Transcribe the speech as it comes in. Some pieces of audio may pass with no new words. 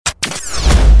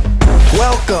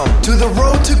Welcome to the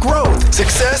Road to Growth,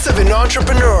 Success of an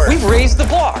Entrepreneur. We've raised the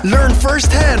bar. Learn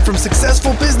firsthand from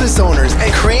successful business owners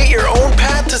and create your own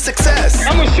path to success.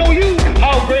 I'm going to show you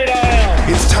how great I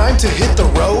am. It's time to hit the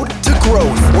road to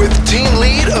growth with team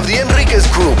lead of the Enriquez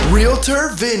Group, Realtor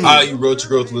Vinny. Hi, you Road to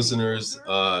Growth listeners.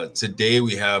 Today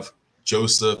we have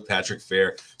Joseph Patrick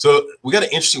Fair. So we got an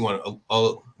interesting one.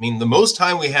 The most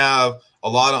time we have a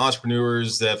lot of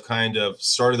entrepreneurs that have kind of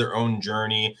started their own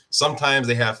journey. Sometimes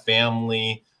they have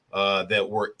family that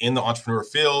were in the entrepreneur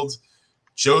field.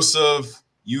 Joseph,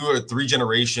 you are 3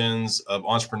 generations of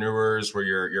entrepreneurs where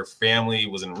your family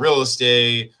was in real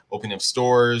estate, opening up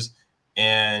stores,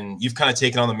 and you've kind of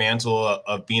taken on the mantle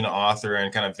of being an author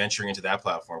and kind of venturing into that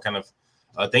platform.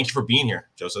 Thank you for being here,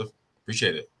 Joseph.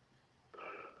 Appreciate it.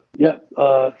 Yeah,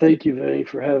 thank you, Vinny,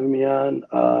 for having me on.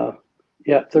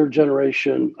 3rd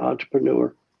generation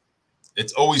entrepreneur.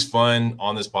 It's always fun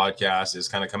on this podcast is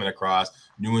kind of coming across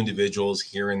new individuals,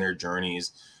 hearing their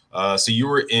journeys. So you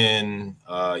were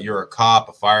you're a cop,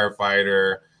 a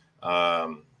firefighter,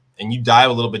 and you dive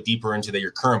a little bit deeper into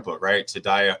your current book, right? To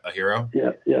Die a Hero.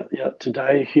 Yeah. To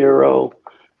Die a Hero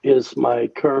is my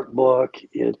current book.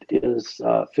 It is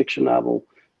a fiction novel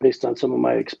based on some of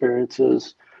my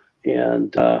experiences.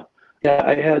 And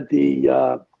I had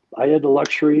the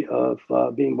luxury of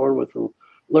being born with a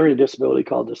learning disability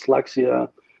called dyslexia,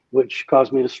 which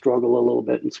caused me to struggle a little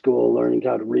bit in school, learning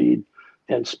how to read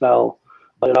and spell.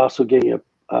 But it also gave me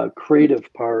a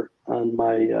creative part on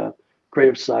my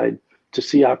creative side to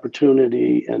see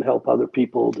opportunity and help other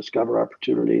people discover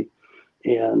opportunity.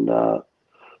 And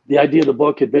the idea of the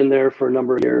book had been there for a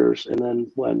number of years. And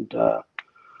then when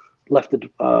left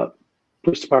the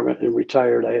police department and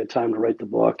retired, I had time to write the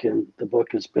book. And the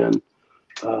book has been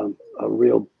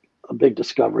a big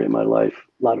discovery in my life.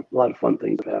 A lot of fun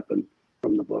things have happened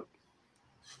from the book.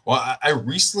 Well, I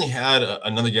recently had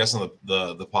another guest on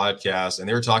the podcast, and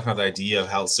they were talking about the idea of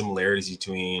how similarities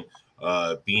between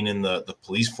being in the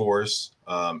police force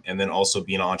and then also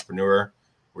being an entrepreneur,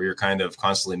 where you're kind of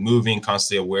constantly moving,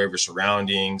 constantly aware of your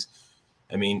surroundings.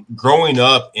 I mean, growing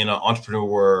up in an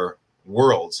entrepreneur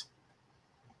world,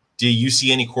 do you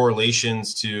see any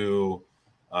correlations to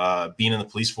being in the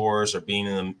police force or being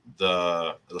in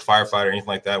the firefighter or anything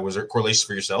like that? Was there correlations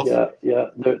for yourself? Yeah.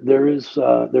 There is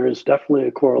definitely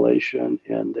a correlation,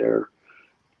 and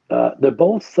they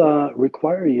both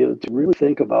require you to really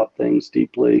think about things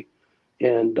deeply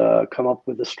and come up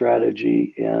with a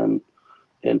strategy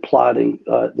and plotting.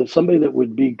 There's somebody that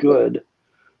would be good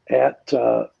at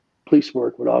police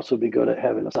work would also be good at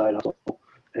having a side hustle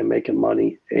and making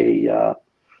money.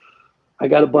 I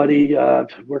got a buddy I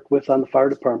worked with on the fire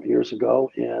department years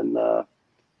ago, and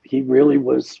he really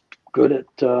was good at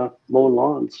mowing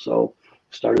lawns. So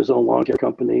started his own lawn care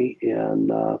company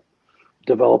and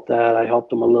developed that. I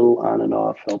helped him a little on and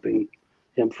off, helping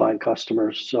him find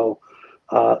customers. So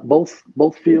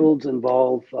both fields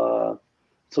involve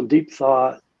some deep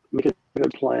thought, making a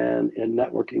good plan, and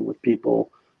networking with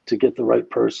people to get the right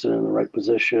person in the right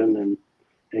position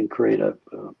and create a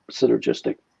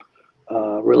synergistic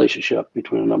relationship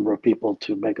between a number of people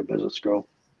to make a business grow.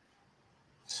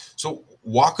 So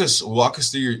walk us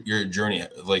through your journey,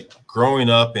 like growing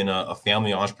up in a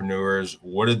family of entrepreneurs.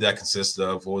 What did that consist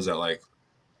of? What was that like?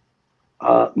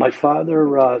 My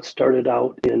father started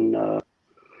out in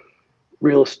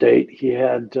real estate. He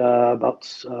had about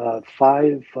 5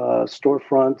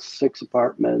 storefronts, 6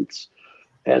 apartments.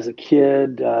 As a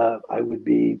kid, I would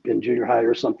be in junior high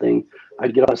or something.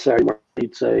 I'd get on Saturday morning.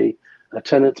 He'd say, a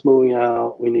tenant's moving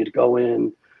out. We need to go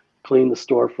in, clean the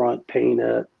storefront, paint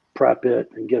it, prep it,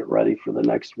 and get it ready for the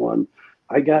next one.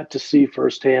 I got to see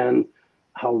firsthand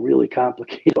how really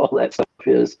complicated all that stuff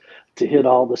is to hit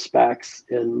all the specs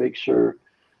and make sure,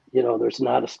 there's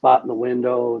not a spot in the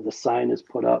window, the sign is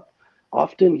put up.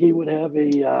 Often he would have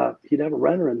he'd have a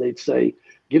renter and they'd say,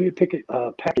 give me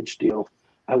a package deal.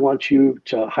 I want you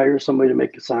to hire somebody to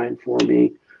make a sign for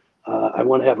me. I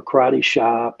want to have a karate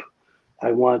shop.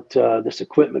 I want this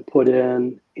equipment put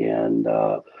in and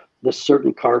this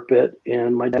certain carpet.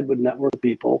 And my dad would network with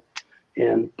people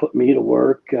and put me to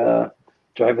work,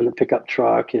 driving the pickup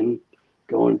truck and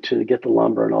going to get the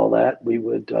lumber and all that.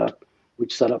 We'd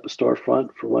set up a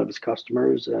storefront for one of his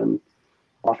customers, and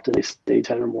often they stayed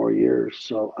 10 or more years.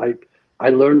 So I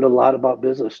learned a lot about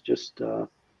business just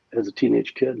as a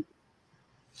teenage kid.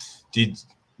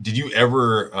 Did you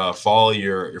ever follow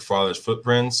your father's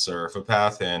footprints or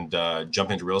footpath and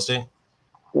jump into real estate?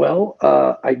 Well,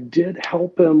 I did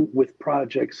help him with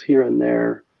projects here and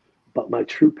there, but my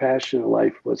true passion in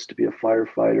life was to be a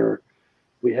firefighter.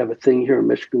 We have a thing here in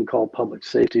Michigan called public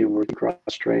safety, where we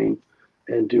cross-train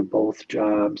and do both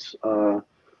jobs.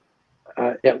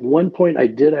 At one point, I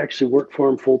did actually work for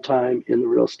him full time in the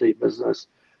real estate business.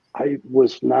 I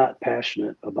was not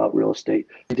passionate about real estate.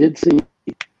 I did see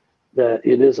that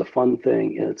it is a fun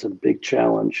thing and it's a big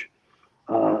challenge.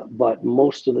 But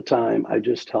most of the time, I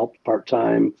just helped part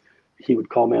time. He would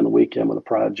call me on the weekend with a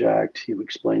project. He would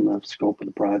explain the scope of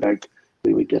the project.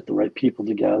 We would get the right people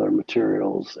together,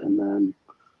 materials, and then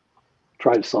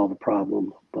try to solve a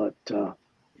problem. But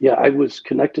yeah, I was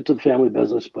connected to the family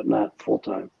business, but not full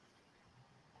time.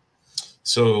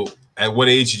 So at what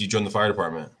age did you join the fire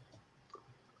department?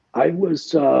 I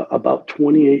was about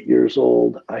 28 years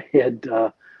old. I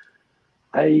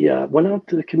went out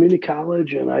to the community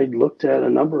college and I looked at a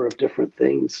number of different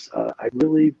things. I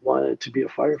really wanted to be a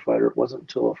firefighter. It wasn't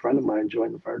until a friend of mine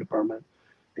joined the fire department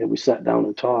and we sat down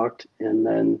and talked. And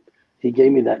then he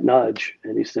gave me that nudge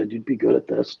and he said, "You'd be good at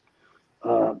this."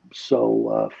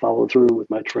 So followed through with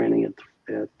my training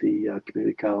at the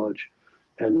community college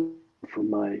and from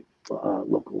my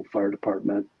local fire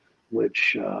department,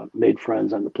 which made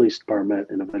friends on the police department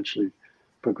and eventually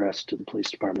progressed to the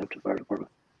police department after the fire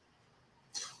department.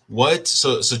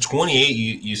 So 28,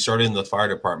 you started in the fire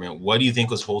department. What do you think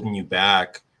was holding you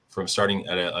back from starting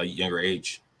at a younger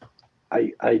age?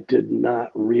 I did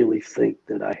not really think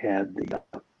that I had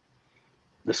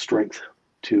the strength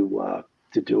to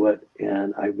do it.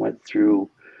 And I went through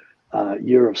a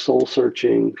year of soul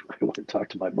searching. I went and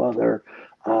talked to my mother.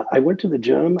 I went to the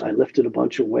gym. I lifted a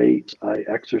bunch of weights. I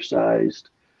exercised.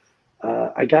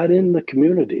 I got in the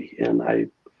community and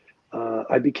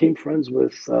I became friends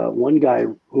with one guy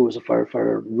who was a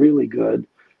firefighter, really good.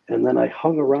 And then I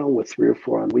hung around with 3 or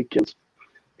 4 on weekends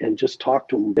and just talked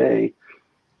to him all day.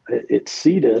 It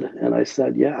seeded, and I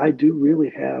said, yeah, I do really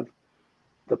have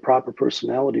the proper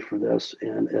personality for this.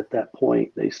 And at that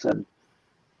point, they said,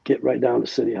 get right down to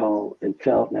City Hall and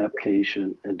fill out an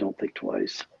application and don't think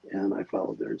twice. And I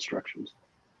followed their instructions.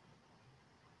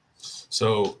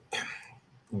 So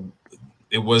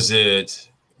was it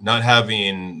not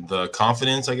having the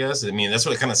confidence, I guess? I mean, that's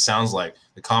what it kind of sounds like.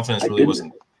 The confidence really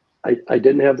wasn't. I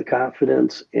didn't have the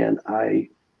confidence, and I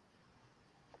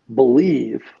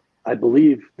believe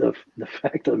the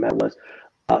fact of the matter was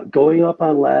going up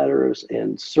on ladders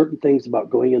and certain things about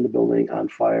going in the building on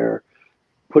fire,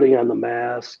 putting on the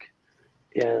mask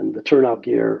and the turnout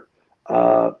gear,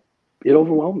 it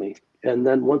overwhelmed me. And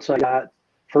then once I got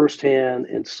firsthand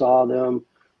and saw them,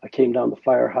 I came down to the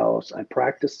firehouse. I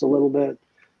practiced a little bit.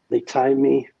 They timed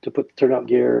me to put the turnout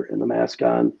gear and the mask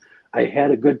on. I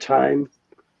had a good time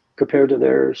compared to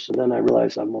theirs, and then I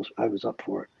realized I was up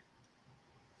for it.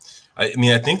 I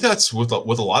mean, I think that's with a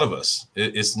lot of us.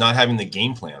 It's not having the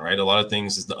game plan, right? A lot of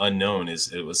things is the unknown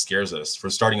is what scares us. For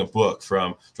starting a book,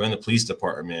 from joining the police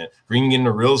department, bringing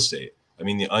into real estate. I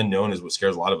mean, the unknown is what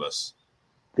scares a lot of us.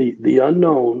 The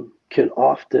unknown can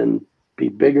often be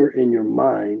bigger in your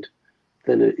mind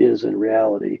than it is in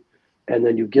reality. And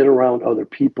then you get around other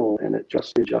people and it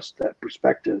just adjusts that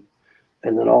perspective.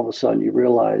 And then all of a sudden you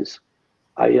realize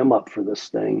I am up for this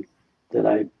thing that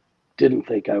I didn't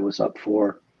think I was up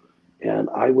for. And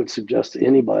I would suggest to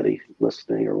anybody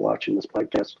listening or watching this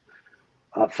podcast,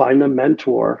 find a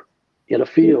mentor in a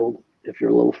field if you're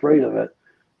a little afraid of it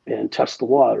and test the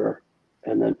water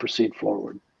and then proceed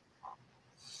forward.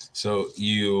 So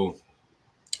you're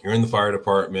in the fire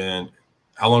department.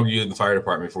 How long were you in the fire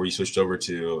department before you switched over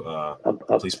to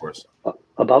police force?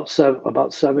 About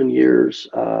 7 years.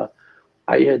 I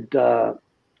had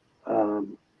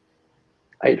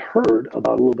heard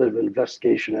about a little bit of an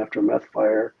investigation after a meth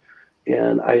fire,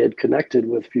 and I had connected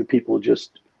with a few people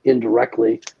just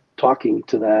indirectly talking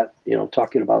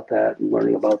about that and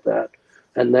learning about that.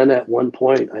 And then at one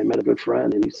point I met a good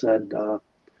friend and he said,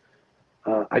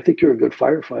 I think you're a good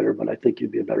firefighter, but I think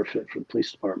you'd be a better fit for the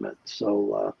police department.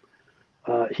 So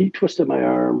he twisted my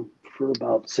arm for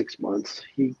about 6 months.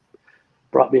 He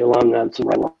brought me along on some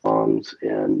ride-alongs,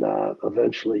 and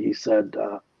eventually he said,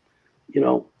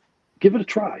 give it a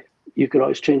try. You could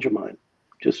always change your mind.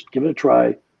 Just give it a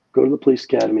try. Go to the police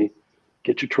academy,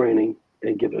 get your training,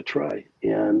 and give it a try.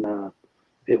 And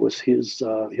it was his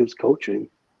coaching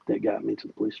that got me to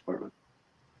the police department.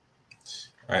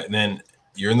 All right, and then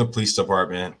you're in the police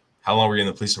department. How long were you in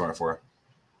the police department for?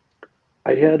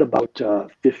 I had about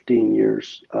 15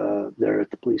 years there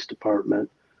at the police department.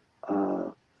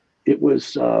 It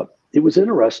was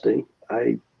interesting.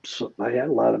 I had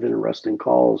a lot of interesting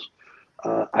calls.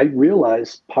 I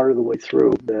realized part of the way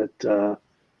through that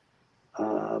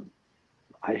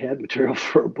I had material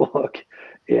for a book,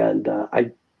 and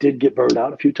I did get burned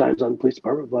out a few times on the police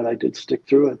department, but I did stick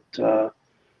through it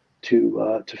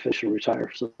to finish and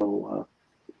retire. So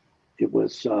it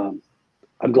was.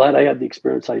 I'm glad I had the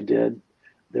experience I did.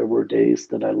 There were days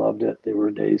that I loved it. There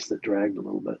were days that dragged a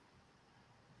little bit.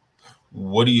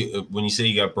 What do you, when you say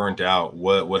you got burnt out,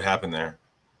 what happened there?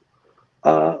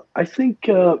 I think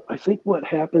what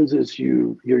happens is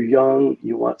you're young,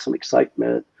 you want some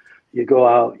excitement, you go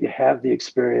out, you have the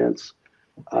experience.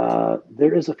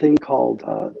 There is a thing called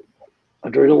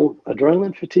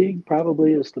adrenaline fatigue,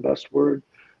 probably is the best word.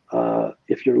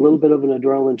 If you're a little bit of an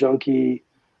adrenaline junkie,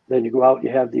 then you go out, you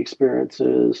have the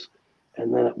experiences,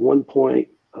 and then at one point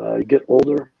you get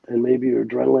older and maybe your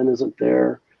adrenaline isn't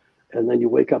there, and then you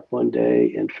wake up one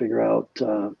day and figure out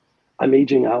I'm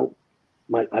aging out.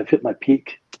 I've hit my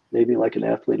peak. Maybe like an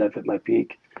athlete, I've hit my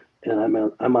peak, and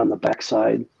I'm on the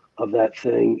backside of that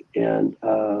thing. And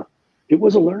it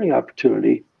was a learning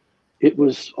opportunity. It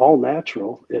was all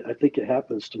natural. I think it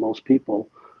happens to most people.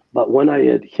 But when I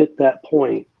had hit that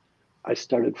point, I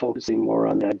started focusing more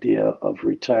on the idea of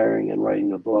retiring and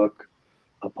writing a book,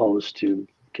 opposed to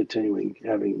continuing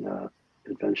having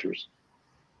adventures.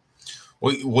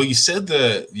 Well, you said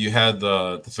that you had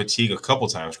the fatigue a couple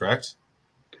times, correct?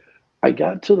 I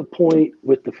got to the point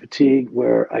with the fatigue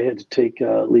where I had to take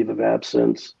a leave of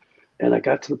absence, and I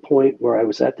got to the point where I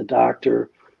was at the doctor,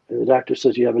 and the doctor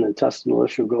says you have an intestinal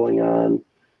issue going on,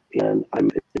 and I'm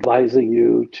advising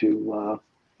you to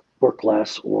work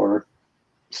less or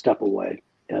step away.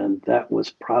 And that was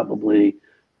probably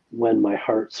when my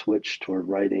heart switched toward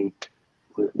writing.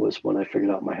 Was when I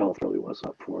figured out my health really wasn't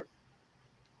up for it.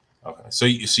 Okay, so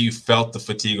you felt the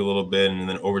fatigue a little bit, and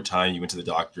then over time you went to the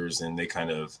doctors, and they kind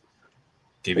of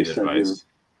gave you the advice. Your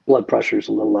blood pressure's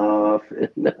a little off,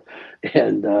 and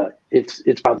it's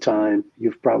about time.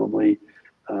 You've probably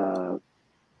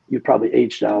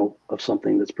aged out of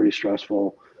something that's pretty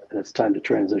stressful, and it's time to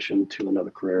transition to another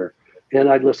career. And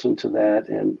I listened to that,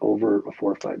 and over a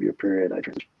 4 or 5 year period, I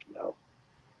transitioned out.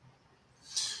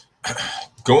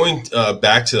 Going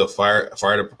back to the fire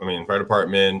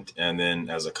department, and then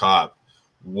as a cop,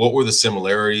 what were the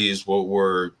similarities? What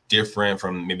were different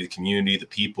from maybe the community, the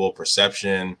people,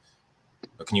 perception?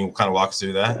 Can you kind of walk us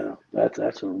through that? Yeah,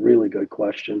 that's a really good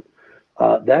question.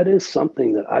 That is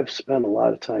something that I've spent a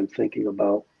lot of time thinking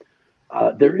about.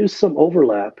 There is some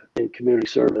overlap in community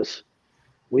service.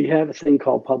 We have a thing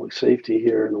called public safety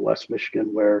here in West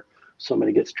Michigan, where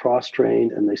somebody gets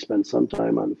cross-trained and they spend some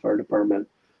time on the fire department,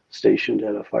 stationed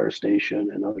at a fire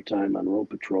station, and other time on road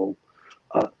patrol.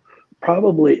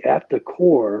 Probably at the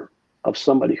core of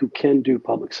somebody who can do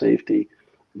public safety,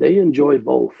 they enjoy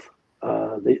both.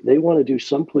 They want to do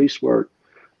some police work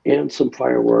and some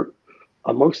fire work.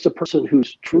 Amongst a person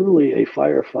who's truly a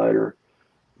firefighter,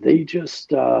 they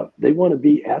want to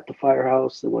be at the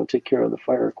firehouse. They want to take care of the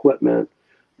fire equipment.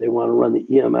 They want to run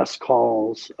the EMS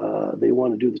calls. They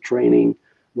want to do the training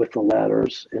with the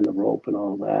ladders and the rope and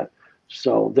all that.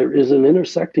 So there is an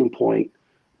intersecting point,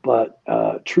 but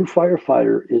true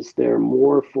firefighter is there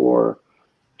more for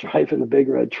driving the big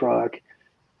red truck,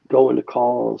 going to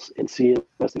calls and seeing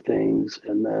things,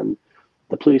 and then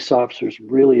the police officer's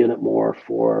really in it more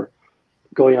for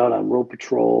going out on road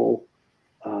patrol,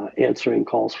 answering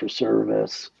calls for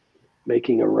service,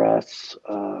 making arrests,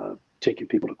 taking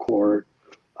people to court.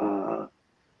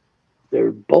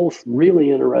 They're both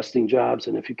really interesting jobs,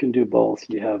 and if you can do both,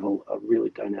 you have a really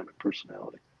dynamic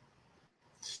personality.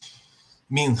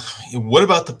 I mean, what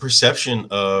about the perception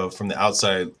of from the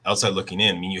outside looking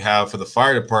in? I mean, you have for the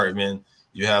fire department,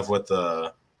 you have what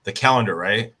the calendar,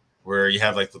 right? Where you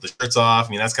have like the shirts off. I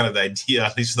mean, that's kind of the idea,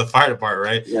 at least for the fire department,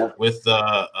 right? Yeah. With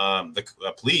the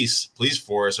police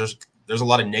force, there's a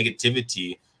lot of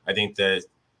negativity, I think, that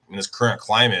in this current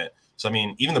climate. So, I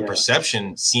mean, even the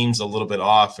perception seems a little bit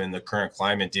off in the current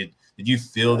climate. Did you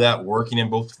feel that working in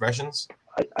both professions?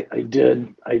 I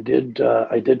did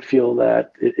feel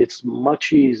that it's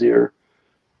much easier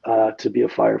to be a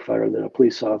firefighter than a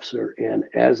police officer. And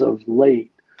as of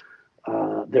late,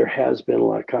 there has been a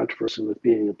lot of controversy with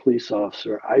being a police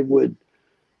officer. I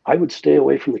would stay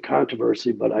away from the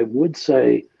controversy, but I would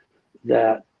say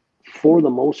that for the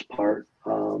most part,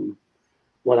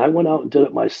 when I went out and did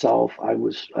it myself, I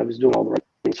was doing all the right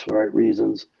things for the right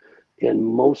reasons. And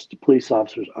most police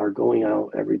officers are going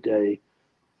out every day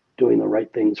doing the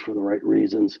right things for the right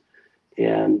reasons.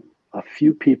 And a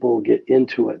few people get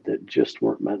into it that just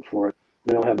weren't meant for it.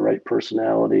 They don't have the right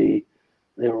personality.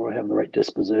 They don't have the right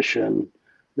disposition.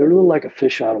 They're a little like a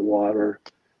fish out of water.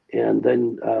 And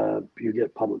then you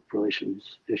get public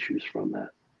relations issues from that.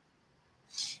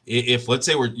 If let's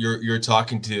say you're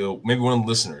talking to maybe one of the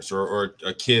listeners or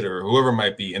a kid or whoever it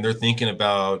might be, and they're thinking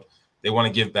about they want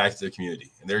to give back to their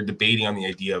community, and they're debating on the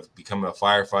idea of becoming a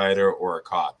firefighter or a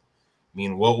cop, I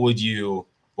mean,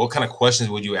 what kind of questions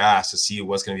would you ask to see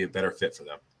what's going to be a better fit for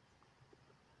them?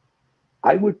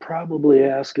 I would probably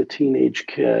ask a teenage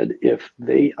kid if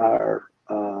they are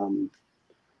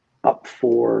up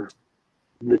for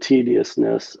the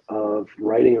tediousness of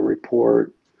writing a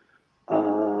report,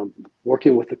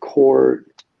 working with the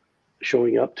court,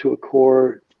 showing up to a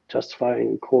court, testifying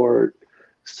in court,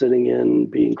 sitting in,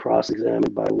 being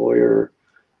cross-examined by a lawyer.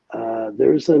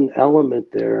 There's an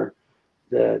element there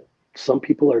that some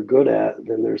people are good at,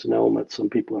 then there's an element some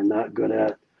people are not good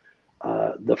at.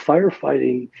 The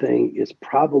firefighting thing is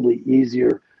probably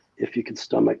easier if you can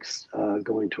stomach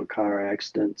going to a car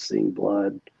accident, seeing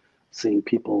blood, seeing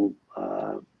people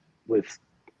with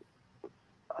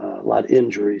a lot of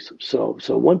injuries. So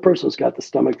one person's got the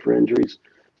stomach for injuries.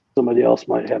 Somebody else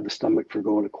might have the stomach for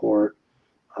going to court.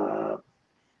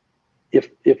 If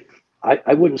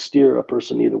I wouldn't steer a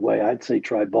person either way, I'd say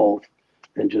try both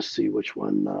and just see which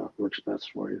one works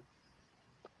best for you.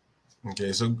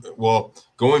 Okay, so well,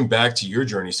 going back to your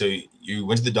journey, so you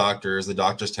went to the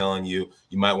doctor's telling you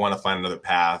might want to find another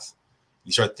path.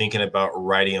 You start thinking about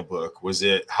writing a book. Was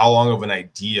it how long of an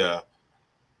idea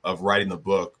of writing the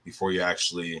book before you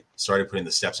actually started putting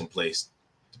the steps in place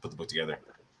to put the book together?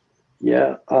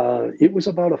 Yeah, it was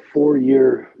about a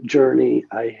 4-year journey.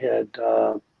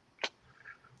 I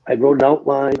wrote an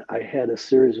outline. I had a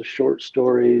series of short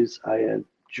stories. I had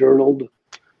journaled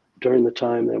during the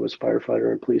time that I was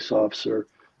firefighter and police officer.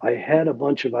 I had a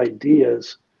bunch of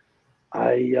ideas.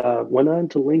 I went on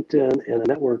to LinkedIn and I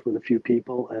networked with a few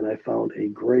people, and I found a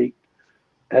great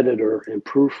editor and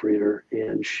proofreader,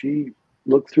 and she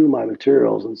looked through my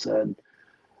materials and said,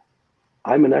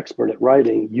 I'm an expert at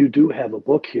writing. You do have a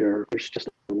book here. There's just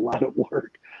a lot of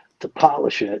work to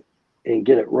polish it and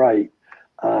get it right.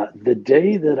 The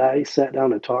day that I sat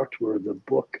down and talked to her, the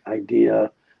book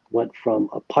idea went from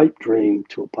a pipe dream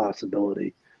to a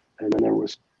possibility. And then there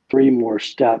was 3 more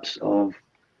steps of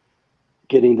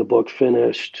getting the book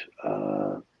finished,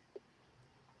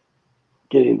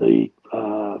 getting the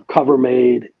cover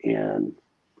made, and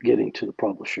getting to the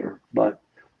publisher. But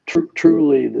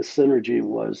truly, the synergy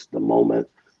was the moment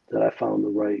that I found the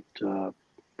right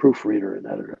proofreader and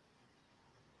editor.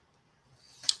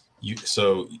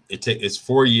 So it's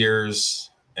 4 years,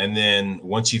 and then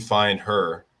once you find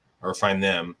her or find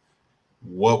them,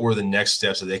 what were the next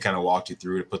steps that they kind of walked you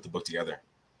through to put the book together?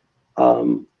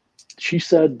 She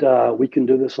said, we can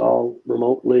do this all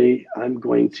remotely. I'm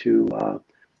going to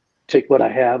take what I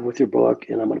have with your book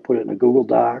and I'm going to put it in a Google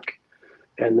Doc.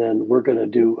 And then we're going to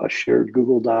do a shared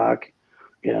Google Doc.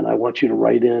 And I want you to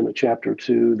write in a chapter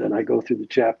 2. Then I go through the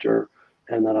chapter,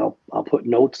 and then I'll put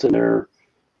notes in there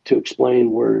to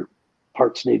explain where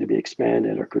parts need to be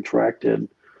expanded or contracted.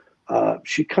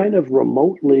 She kind of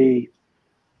remotely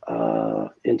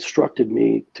instructed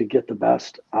me to get the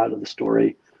best out of the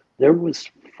story. There was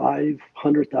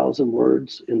 500,000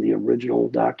 words in the original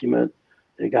document.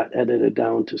 It got edited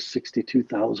down to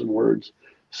 62,000 words.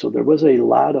 So there was a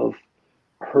lot of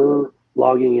her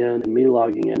logging in and me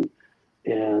logging in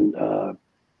and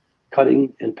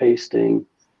cutting and pasting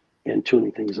and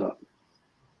tuning things up.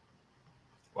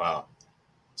 Wow.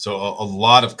 So a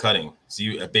lot of cutting. So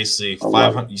you basically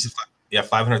 500, you said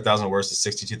 500,000 words to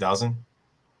 62,000.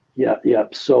 Yeah.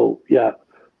 So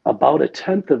about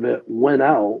 1/10 of it went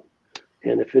out.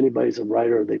 And if anybody's a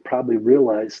writer, they probably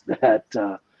realize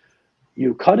that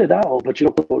you cut it out, but you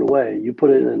don't put it away. You put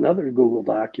it in another Google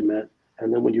document.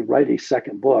 And then when you write a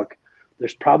second book,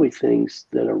 there's probably things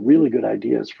that are really good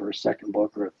ideas for a second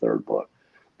book or a third book.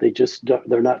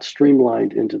 They're not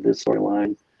streamlined into this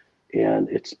storyline. And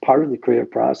it's part of the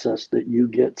creative process that you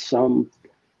get some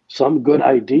good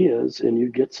ideas and you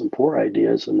get some poor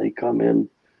ideas, and they come in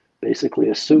basically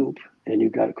a soup, and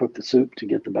you've got to cook the soup to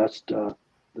get the best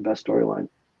storyline.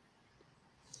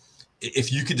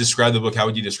 If you could describe the book, how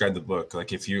would you describe the book?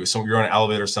 Like if you're on an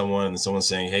elevator, someone and someone's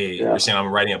saying, "Hey, you're saying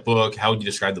I'm writing a book," how would you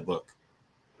describe the book?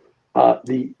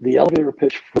 The elevator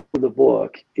pitch for the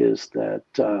book is that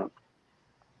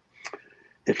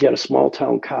if you had a small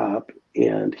town cop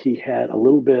and he had a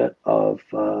little bit of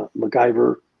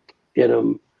MacGyver in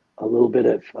him, a little bit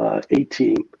of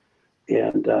A-Team,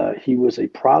 and he was a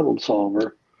problem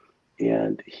solver,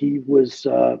 and he was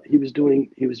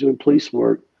doing police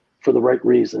work for the right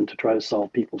reason, to try to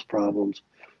solve people's problems.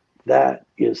 That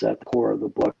is at the core of the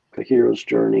book: a hero's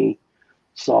journey,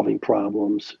 solving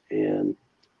problems, and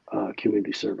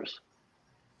community service.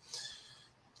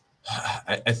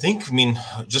 I think,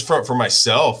 just for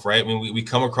myself, right? We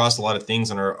come across a lot of things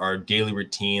in our daily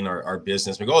routine, our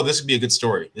business. We go, oh, this would be a good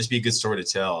story. This would be a good story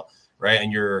to tell, right?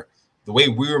 And the way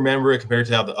we remember it compared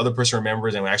to how the other person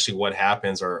remembers and actually what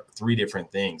happens are 3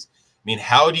 different things.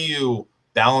 How do you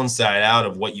balance that out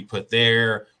of what you put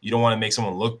there? You don't want to make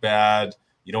someone look bad,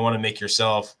 You don't want to make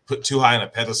yourself put too high on a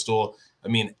pedestal. I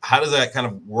mean, how does that kind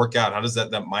of work out? How does that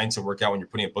mindset work out when you're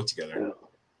putting a book together?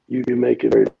 Yeah. You make a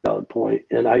very valid point.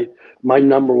 And my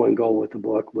number one goal with the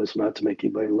book was not to make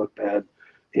anybody look bad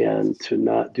and to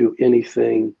not do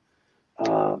anything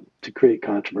to create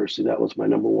controversy. That was my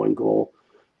number one goal.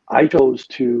 I chose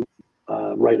to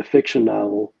write a fiction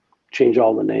novel, change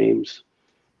all the names,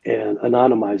 and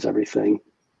anonymize everything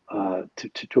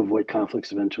to avoid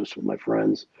conflicts of interest with my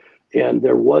friends. And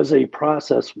there was a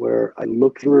process where I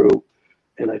looked through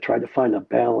and I tried to find a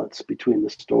balance between the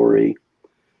story,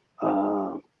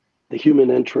 the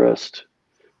human interest,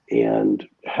 and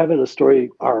having a story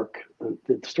arc.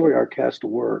 The story arc has to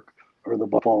work or the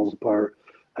book falls apart.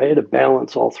 I had to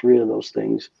balance all three of those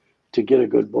things to get a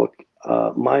good book.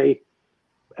 My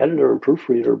editor and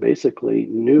proofreader basically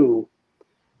knew,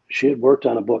 she had worked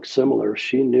on a book similar.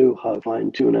 She knew how to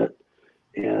fine tune it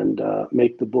and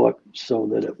make the book so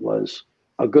that it was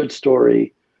a good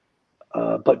story,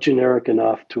 but generic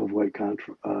enough to avoid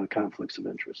conflicts of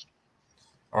interest.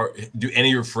 Do any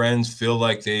of your friends feel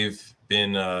like they've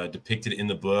been depicted in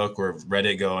the book or have read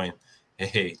it going,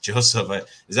 hey, Joseph,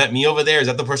 is that me over there? Is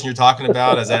that the person you're talking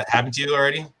about? Has that happened to you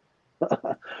already?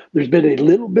 There's been a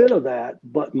little bit of that,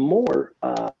 but more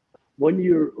when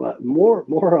you're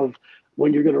more of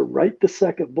when you're going to write the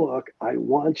second book, I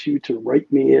want you to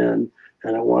write me in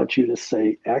and I want you to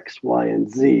say X, Y, and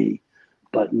Z,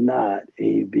 but not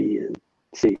A, B, and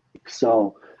C.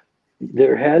 So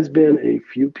there has been a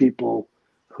few people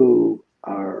who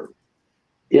are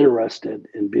interested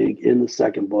in being in the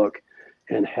second book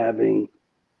and having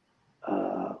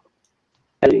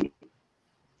editing,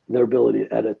 their ability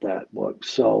to edit that book.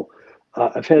 So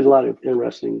I've had a lot of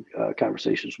interesting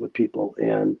conversations with people,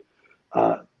 and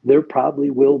there probably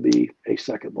will be a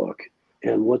second book.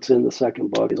 And what's in the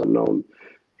second book is unknown,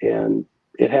 and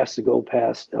it has to go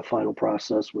past a final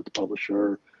process with the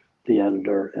publisher, the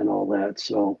editor, and all that.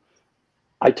 So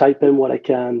I type in what I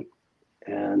can,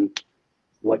 and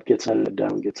what gets edited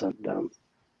down gets edited down.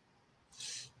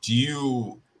 Do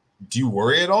you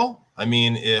worry at all? I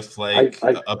mean, if I've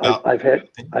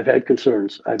had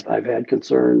concerns. I've had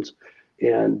concerns,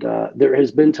 and there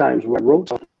has been times where I wrote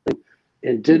something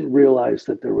and didn't realize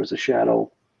that there was a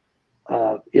shadow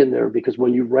in there, because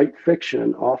when you write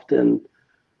fiction, often,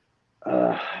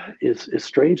 as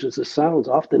strange as this sounds,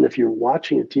 often if you're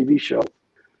watching a TV show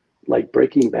like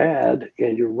Breaking Bad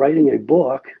and you're writing a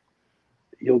book,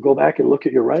 you'll go back and look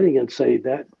at your writing and say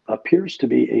that appears to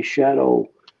be a shadow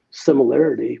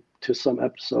similarity to some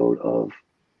episode of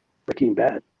Breaking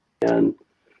Bad. And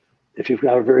if you've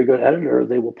got a very good editor,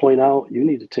 they will point out you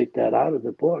need to take that out of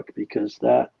the book because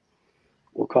that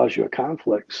will cause you a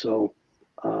conflict. So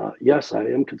yes, I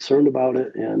am concerned about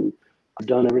it, and I've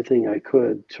done everything I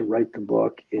could to write the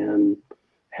book and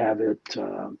have it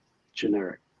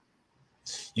generic.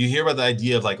 You hear about the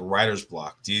idea of like writer's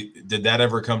block. Did that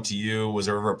ever come to you? Was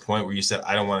there ever a point where you said,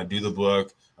 I don't want to do the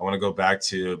book, I want to go back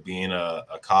to being a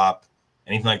cop?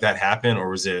 Anything like that happen, or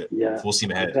was it full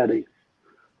steam ahead?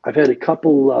 I've had a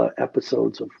couple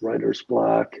episodes of writer's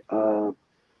block.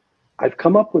 I've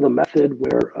come up with a method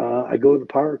where I go to the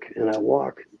park and I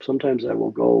walk. Sometimes I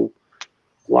will go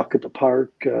walk at the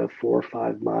park 4 or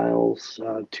 5 miles,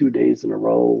 2 days in a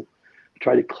row,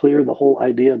 try to clear the whole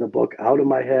idea of the book out of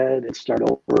my head and start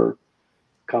over,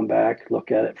 come back,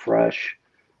 look at it fresh.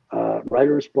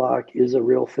 Writer's block is a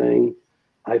real thing.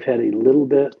 I've had a little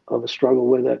bit of a struggle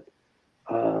with it.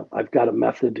 I've got a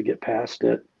method to get past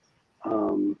it.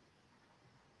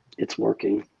 It's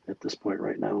working at this point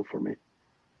right now for me.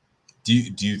 Do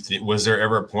you think, was there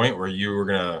ever a point where you were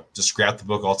gonna just scrap the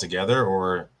book altogether,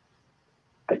 or?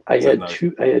 I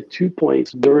had 2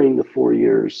 points during the 4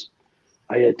 years.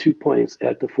 I had 2 points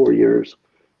at the 4 years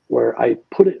where I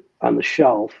put it on the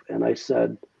shelf and I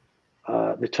said,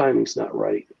 the timing's not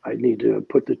right. I need to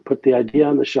put the idea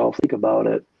on the shelf, think about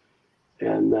it,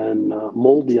 and then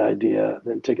mold the idea,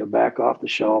 then take it back off the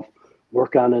shelf,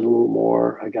 work on it a little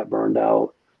more. I got burned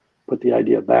out, put the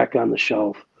idea back on the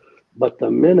shelf. But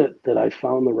the minute that I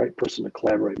found the right person to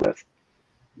collaborate with,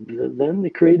 then the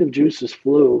creative juices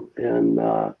flew, and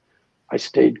I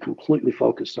stayed completely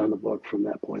focused on the book from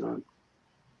that point on.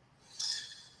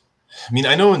 I mean,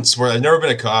 I know in sport, I've never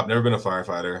been a cop, never been a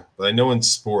firefighter, but I know in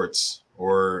sports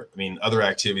or, I mean, other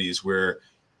activities where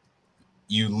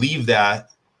you leave that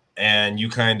and you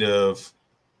kind of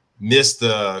miss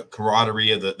the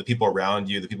camaraderie of the people around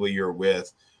you, the people you're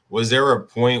with. Was there a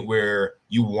point where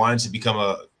you wanted to become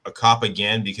a cop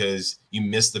again because you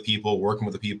missed the people, working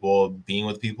with the people, being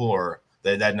with people, or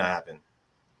that not happen?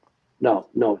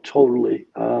 No, totally.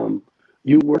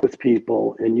 You work with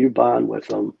people and you bond with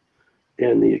them,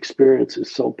 And the experience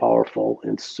is so powerful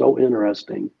and so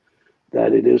interesting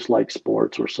that it is like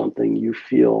sports or something. You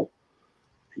feel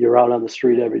you're out on the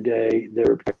street every day.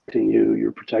 They're protecting you.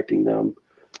 You're protecting them.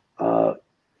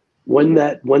 When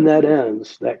that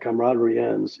ends, that camaraderie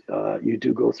ends, you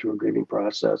do go through a grieving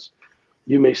process.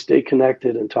 You may stay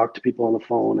connected and talk to people on the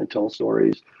phone and tell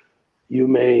stories. You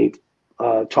may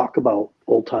talk about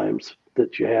old times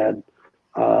that you had.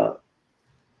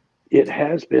 It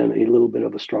has been a little bit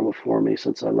of a struggle for me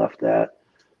since I left that.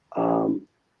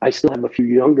 I still have a few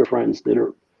younger friends that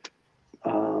are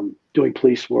doing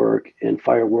police work and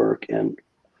fire work, and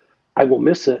I will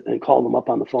miss it and call them up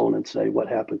on the phone and say, what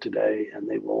happened today? And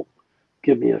they will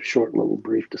give me a short little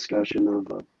brief discussion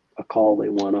of a call they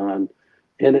went on,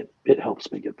 and it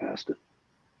helps me get past it.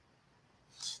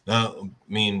 Now, I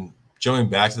mean, going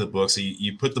back to the book, so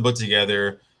you put the book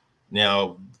together.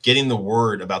 Now, getting the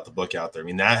word about the book out there, I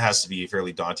mean, that has to be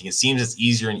fairly daunting. It seems it's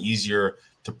easier and easier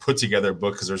to put together a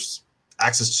book because there's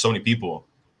access to so many people,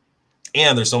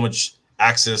 and there's so much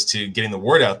access to getting the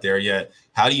word out there. Yet,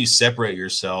 how do you separate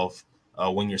yourself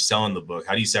when you're selling the book?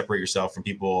 How do you separate yourself from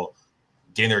people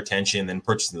getting their attention and then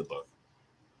purchasing the book?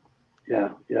 Yeah,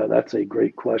 that's a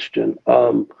great question.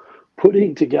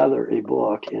 Putting together a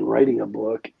book and writing a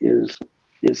book is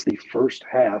the first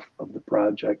half of the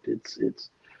project. It's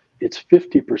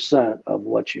 50% of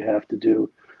what you have to do.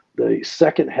 The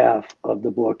second half of the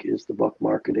book is the book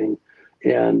marketing.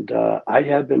 And I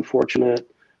have been fortunate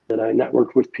that I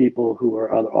networked with people who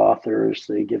are other authors.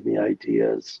 They give me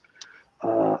ideas.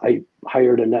 I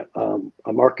hired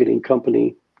a marketing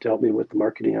company to help me with the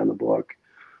marketing on the book.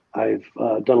 I've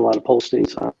done a lot of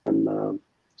postings on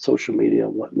social media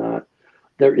and whatnot.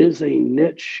 There is a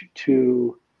niche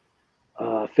to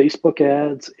Facebook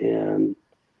ads and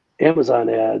Amazon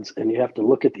ads, and you have to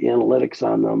look at the analytics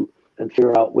on them and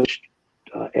figure out which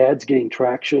ads getting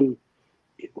traction,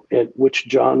 at which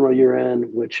genre you're in,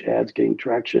 which ads getting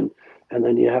traction, and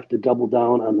then you have to double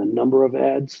down on the number of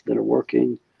ads that are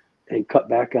working and cut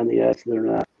back on the ads that are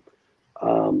not.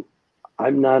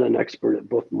 I'm not an expert at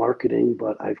book marketing,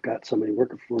 but I've got somebody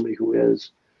working for me who is,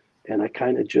 and I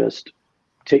kind of just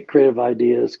take creative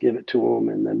ideas, give it to them,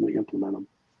 and then we implement them.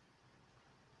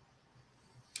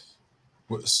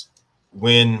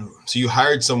 So you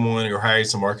hired someone or hired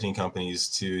some marketing companies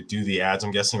to do the ads,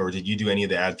 I'm guessing, or did you do any of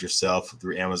the ads yourself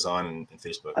through Amazon and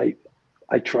Facebook?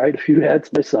 I tried a few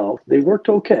ads myself. They worked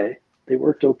okay.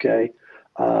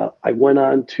 I went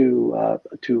on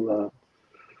to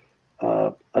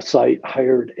a site,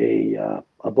 hired a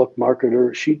book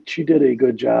marketer. She did a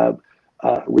good job.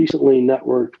 Recently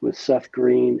networked with Seth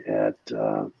Green at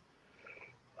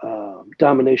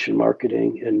Domination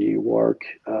Marketing in New York.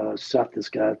 Seth has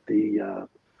got the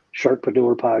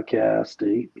Sharkpreneur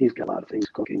podcast. He's got a lot of things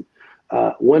cooking.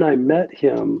 When I met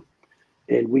him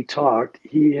and we talked,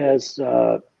 he's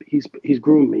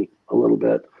groomed me a little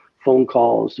bit. Phone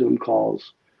calls, Zoom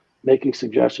calls, making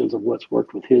suggestions of what's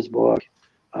worked with his book,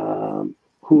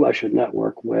 who I should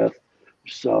network with.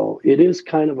 So it is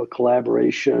kind of a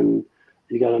collaboration.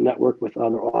 You got to network with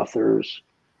other authors.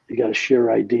 You got to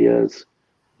share ideas.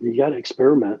 You got to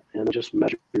experiment and just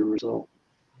measure your result.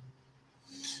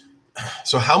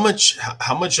 So how much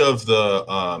of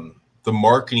the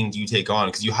marketing do you take on?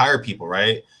 Because you hire people,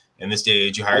 right? In this day and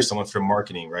age, you hire someone for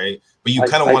marketing, right? But you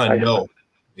kind of want to know.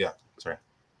 Yeah, sorry.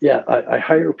 Yeah, I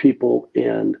hire people,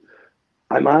 and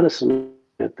I'm honest in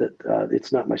it that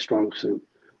it's not my strong suit.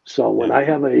 So when I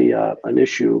have an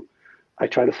issue, I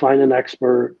try to find an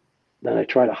expert, then I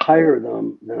try to hire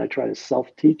them, then I try to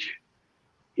self-teach,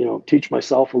 teach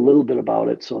myself a little bit about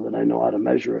it so that I know how to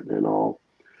measure it and all.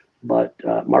 But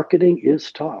marketing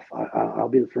is tough. I'll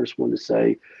be the first one to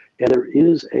say, and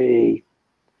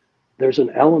there's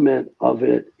an element of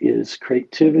it is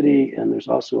creativity, and there's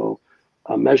also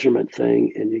a measurement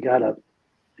thing, and you gotta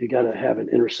have an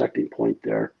intersecting point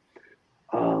there.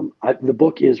 The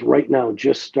book is right now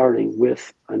just starting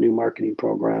with a new marketing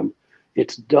program.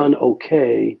 It's done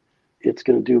okay. It's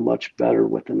going to do much better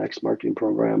with the next marketing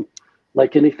program.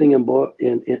 Like anything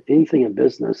anything in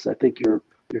business, I think you're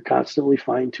constantly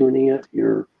fine tuning it.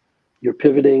 You're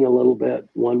pivoting a little bit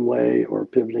one way or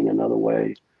pivoting another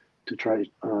way to try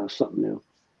something new.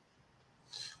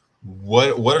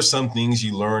 What are some things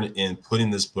you learned in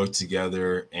putting this book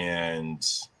together and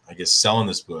I guess selling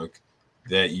this book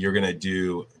that you're going to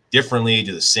do differently,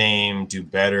 do the same, do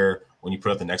better when you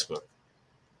put out the next book?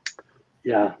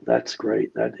 Yeah, that's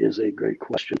great. That is a great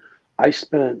question. I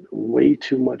spent way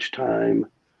too much time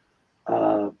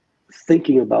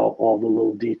thinking about all the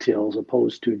little details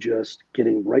opposed to just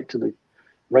getting right to the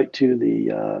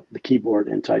keyboard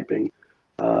and typing.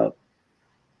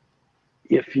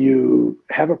 if you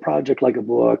have a project like a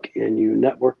book and you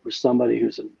network with somebody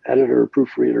who's an editor,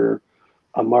 proofreader,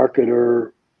 a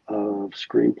marketer, a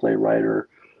screenplay writer,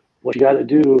 what you got to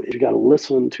do is you got to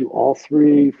listen to all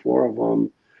 3, 4 of them.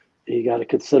 You got to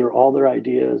consider all their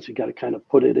ideas. You got to kind of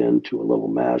put it into a little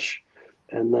mesh,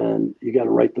 and then you got to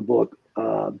write the book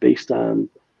based on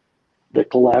the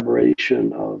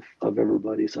collaboration of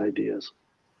everybody's ideas.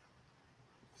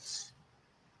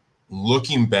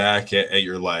 Looking back at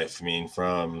your life, I mean,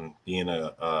 from being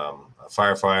a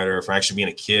firefighter, from actually being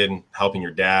a kid, helping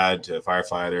your dad, to a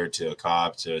firefighter, to a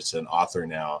cop, to an author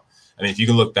now. I mean, if you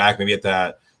can look back maybe at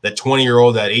that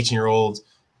 20-year-old, that 18-year-old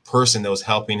person that was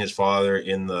helping his father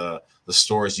in the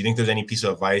stores, do you think there's any piece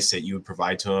of advice that you would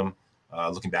provide to him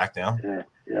looking back now?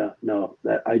 Yeah, no,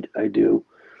 that I do.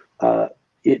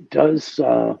 It does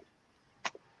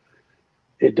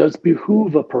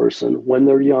behoove a person when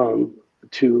they're young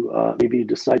to maybe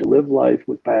decide to live life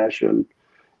with passion,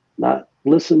 not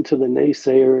listen to the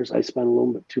naysayers. I spend a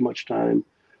little bit too much time.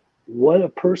 What a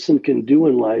person can do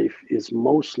in life is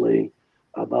mostly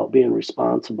about being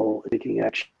responsible, taking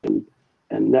action,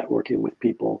 and networking with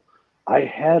people. I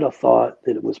had a thought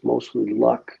that it was mostly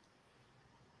luck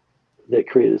that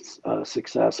created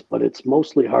success, but it's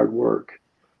mostly hard work.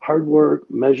 Hard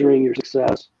work, measuring your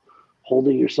success,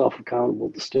 holding yourself accountable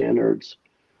to standards.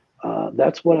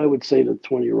 That's what I would say to the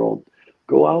 20-year-old.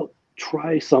 Go out,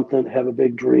 try something, have a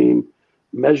big dream,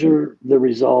 measure the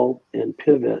result, and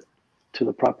pivot to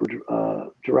the proper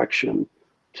direction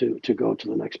to go to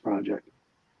the next project.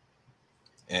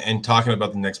 And talking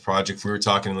about the next project, if we were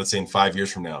talking, let's say in 5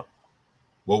 years from now,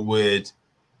 what would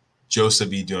Joseph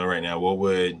be doing right now? What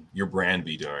would your brand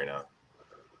be doing right now?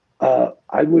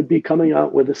 I would be coming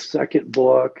out with a second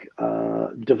book,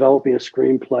 developing a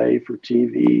screenplay for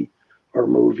TV or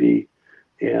movie,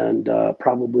 and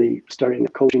probably starting a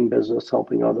coaching business,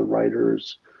 helping other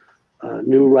writers.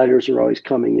 New writers are always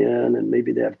coming in, and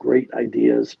maybe they have great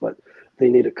ideas, but they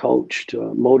need a coach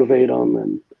to motivate them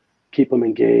and keep them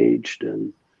engaged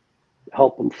and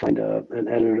help them find an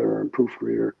editor and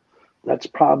proofreader. That's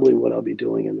probably what I'll be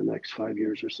doing in the next 5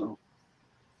 years or so.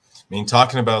 I mean,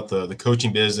 talking about the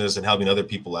coaching business and helping other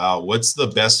people out, what's the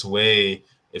best way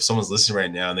if someone's listening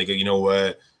right now and they go, you know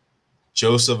what,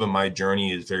 Joseph and my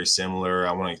journey is very similar.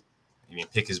 I want to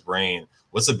pick his brain.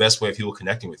 What's the best way of people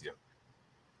connecting with you?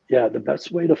 Yeah, the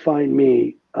best way to find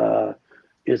me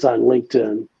is on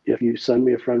LinkedIn. If you send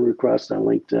me a friend request on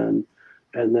LinkedIn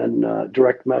and then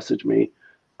direct message me,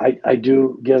 I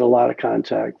do get a lot of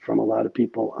contact from a lot of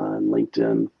people on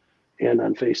LinkedIn and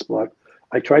on Facebook.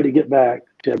 I try to get back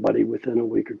to everybody within a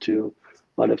week or two,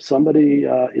 but if somebody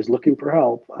is looking for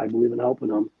help, I believe in helping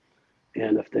them.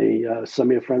 And if they send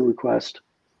me a friend request,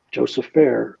 Joseph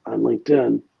Fair on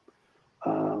LinkedIn,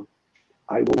 I'll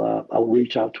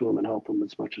reach out to them and help them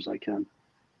as much as I can.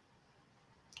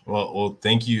 Well,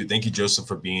 thank you, Joseph,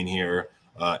 for being here.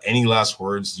 Any last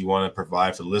words you want to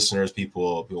provide for the listeners,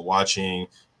 people watching,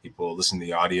 people listening to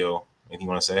the audio? Anything you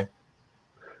want to say?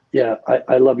 Yeah,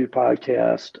 I love your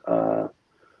podcast.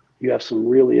 You have some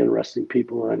really interesting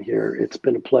people on here. It's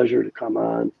been a pleasure to come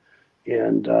on.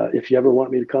 And if you ever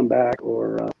want me to come back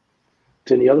or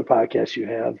to any other podcasts you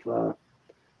have,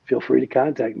 feel free to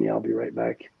contact me. I'll be right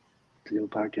back to do a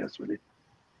podcast with you.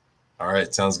 All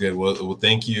right. Sounds good. Well,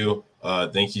 thank you.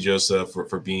 Thank you, Joseph,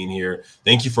 for being here.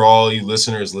 Thank you for all you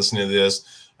listeners listening to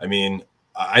this. I mean,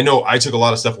 I know I took a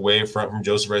lot of stuff away from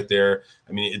Joseph right there.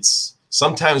 I mean, it's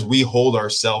sometimes we hold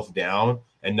ourselves down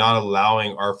and not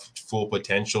allowing our full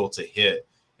potential to hit.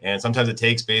 And sometimes it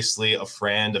takes basically a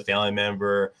friend, a family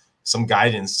member, some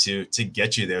guidance to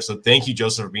get you there. So thank you,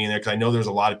 Joseph, for being there. Because I know there's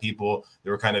a lot of people that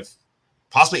were kind of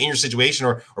possibly in your situation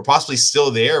or possibly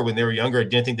still there when they were younger,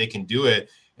 didn't think they can do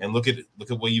it. And look at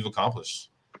what you've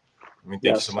accomplished. I mean,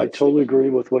 thank you so much. I totally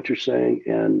agree with what you're saying.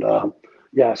 And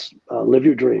yes, live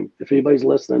your dream. If anybody's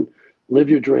listening, live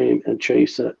your dream and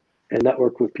chase it and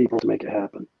network with people to make it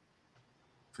happen.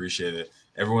 Appreciate it.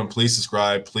 Everyone, please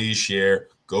subscribe. Please share.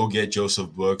 Go get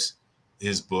Joseph Books,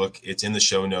 his book. It's in the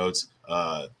show notes.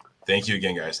 Thank you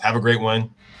again, guys. Have a great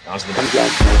one.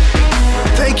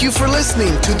 Thank you for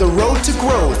listening to The Road to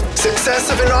Growth,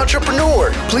 Success of an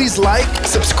Entrepreneur. Please like,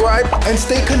 subscribe, and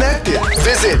stay connected.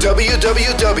 Visit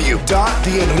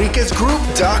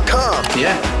www.theenriquezgroup.com.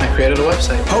 Yeah, I created a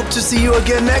website. Hope to see you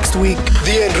again next week.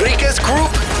 The Enriquez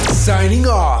Group, signing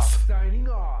off.